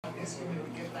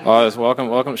Oh,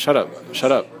 welcome. Shut up.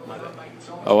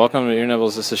 Welcome to Ear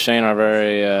Nibbles. This is Shane, our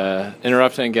very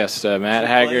interrupting guest, Matt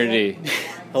Haggerty.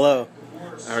 Hello.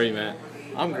 How are you, Matt?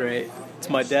 I'm great. It's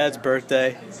my dad's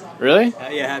birthday. Really?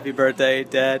 Yeah, happy birthday,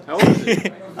 Dad. How old is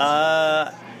he?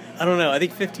 I don't know. I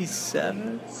think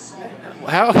 57?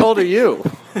 How old are you?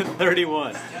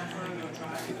 31.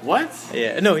 What?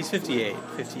 Yeah, no, he's 58.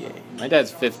 My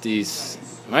dad's 50s.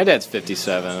 My dad's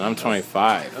 57, and I'm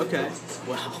 25. Okay.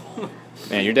 Wow.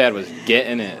 Man, your dad was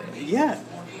getting it. Yeah.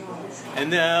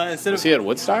 And instead Was of... he at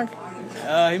Woodstock?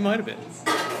 he might have been.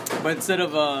 But instead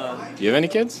of... Do you have any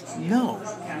kids? No.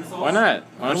 Why not?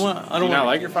 I don't want- Do you not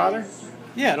like your father?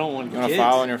 Yeah, I don't want You want to kids.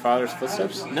 follow in your father's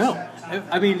footsteps? No.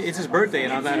 I mean, it's his birthday,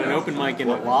 and I'm at an open mic in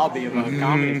the lobby of a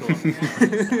comedy club.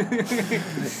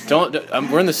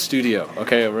 We're in the studio,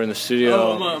 okay? We're in the studio.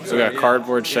 Oh, I'm We sorry, got yeah.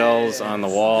 cardboard shells on the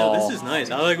wall. No, this is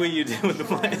nice. I like what you did with the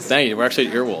plants. Thank you. We're actually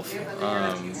at Earwolf.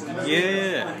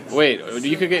 Yeah. Wait,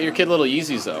 you could get your kid little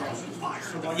Yeezys, though.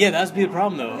 Yeah, that's be the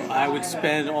problem, though. I would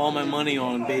spend all my money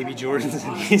on baby Jordans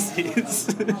and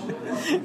Yeezys.